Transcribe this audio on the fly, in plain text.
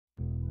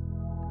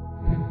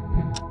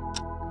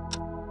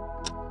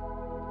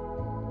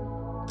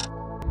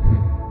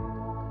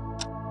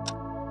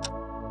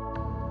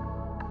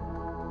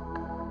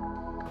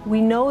We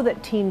know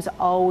that teams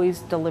always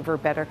deliver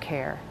better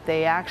care.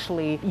 They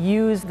actually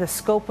use the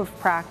scope of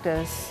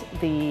practice,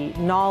 the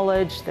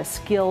knowledge, the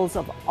skills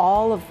of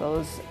all of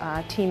those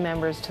team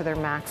members to their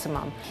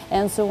maximum.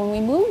 And so when we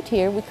moved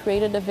here, we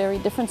created a very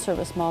different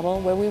service model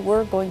where we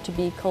were going to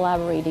be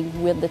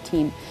collaborating with the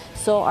team.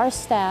 So our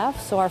staff,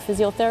 so our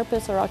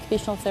physiotherapists, our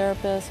occupational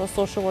therapists, our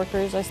social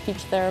workers, our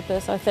speech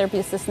therapists, our therapy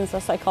assistants,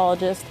 our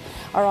psychologists,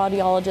 our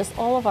audiologists,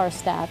 all of our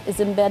staff is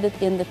embedded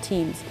in the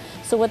teams.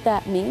 So what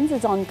that means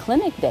is on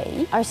clinic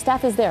day, our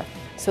staff is there.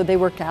 So they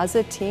work as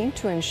a team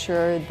to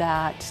ensure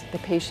that the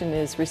patient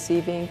is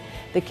receiving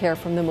the care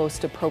from the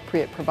most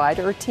appropriate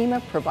provider or team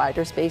of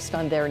providers based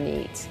on their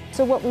needs.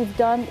 So what we've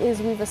done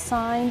is we've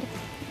assigned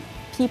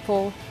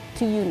people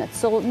to units.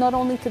 So not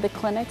only to the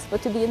clinics,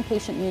 but to the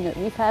inpatient unit.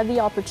 We've had the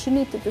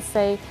opportunity to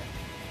say,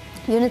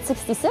 Unit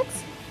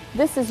 66,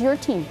 this is your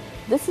team.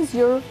 This is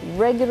your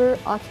regular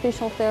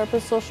occupational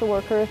therapist, social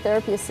worker,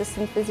 therapy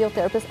assistant,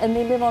 physiotherapist, and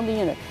they live on the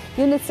unit.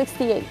 Unit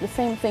 68, the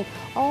same thing.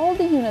 All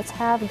the units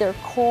have their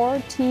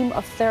core team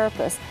of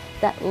therapists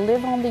that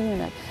live on the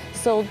unit.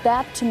 So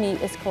that to me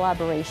is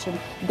collaboration.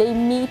 They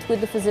meet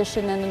with the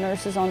physician and the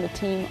nurses on the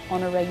team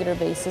on a regular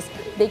basis.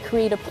 They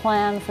create a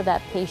plan for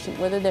that patient,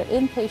 whether they're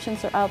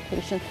inpatients or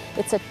outpatient.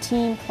 It's a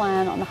team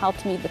plan on how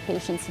to meet the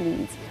patient's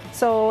needs.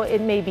 So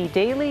it may be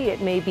daily, it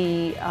may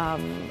be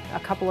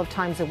a couple of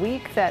times a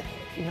week that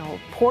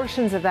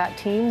portions of that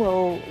team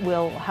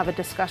will have a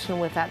discussion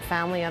with that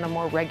family on a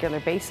more regular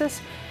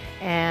basis,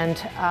 and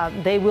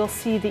they will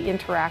see the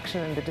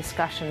interaction and the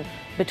discussion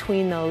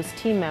between those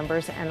team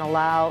members and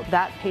allow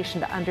that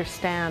patient to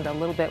understand a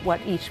little bit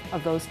what each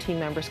of those team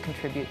members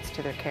contributes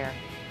to their care.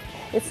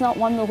 It's not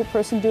one little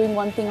person doing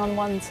one thing on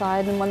one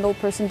side and one little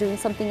person doing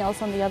something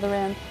else on the other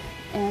end,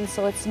 and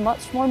so it's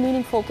much more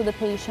meaningful to the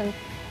patient,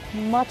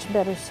 much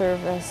better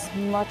service,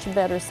 much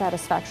better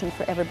satisfaction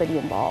for everybody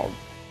involved.